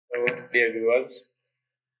So, dear viewers,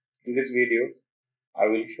 in this video, I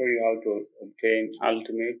will show you how to obtain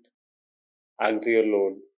ultimate axial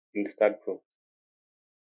load in Staadpro.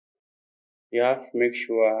 You have to make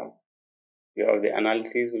sure you have the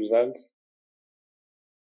analysis results.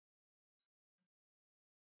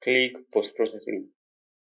 Click post-processing.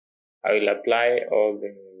 I will apply all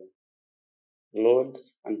the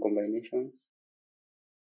loads and combinations.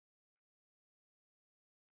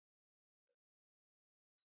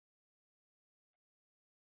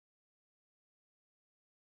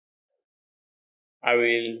 I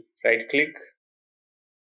will right-click,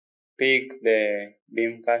 pick the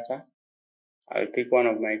beam cursor. I'll pick one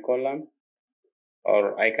of my column,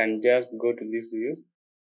 or I can just go to this view.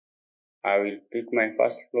 I will pick my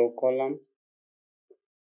first flow column,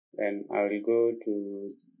 then I will go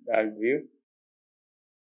to that view.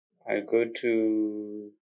 I go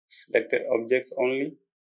to selected objects only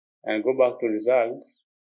and go back to results.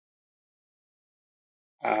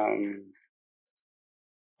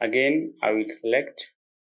 Again, I will select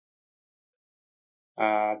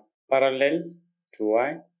parallel to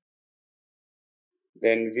Y,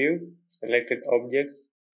 then view selected objects.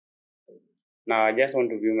 Now I just want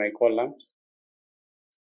to view my columns.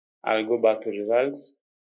 I'll go back to results.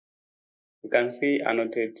 You can see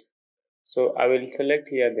annotate. So I will select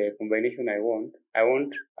here the combination I want. I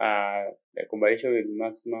want the combination with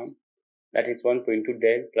maximum, that is 1.2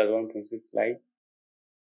 dead plus 1.6 live,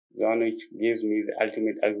 the one which gives me the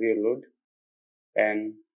ultimate axial load.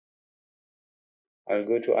 And I'll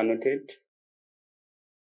go to annotate.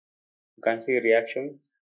 You can see reactions.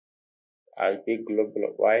 I'll pick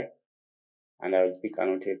global Y and I'll pick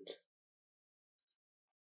annotate.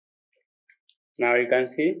 Now you can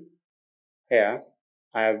see here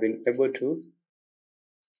I have been able to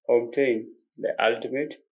obtain the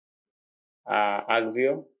ultimate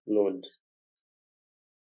axial loads.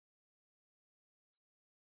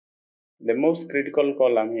 The most critical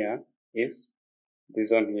column here is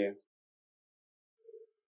this one here.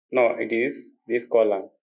 No, it is this column.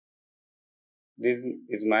 This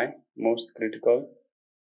is my most critical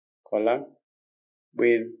column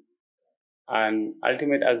with an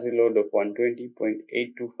ultimate axial load of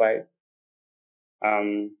 120.825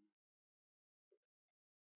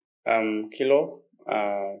 kilo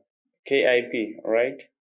KIP, right?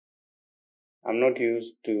 I'm not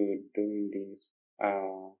used to doing these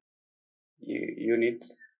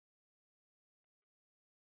units.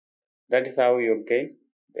 That is how you obtain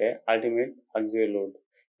the ultimate axial load.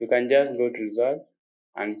 You can just go to result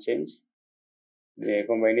and change the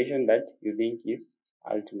combination that you think is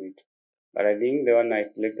ultimate. But I think the one I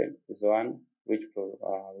selected is the one which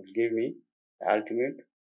will give me the ultimate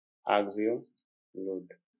axial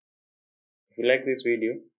load. If you like this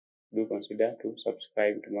video, do consider to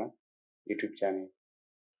subscribe to my YouTube channel.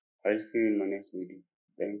 I'll see you in my next video.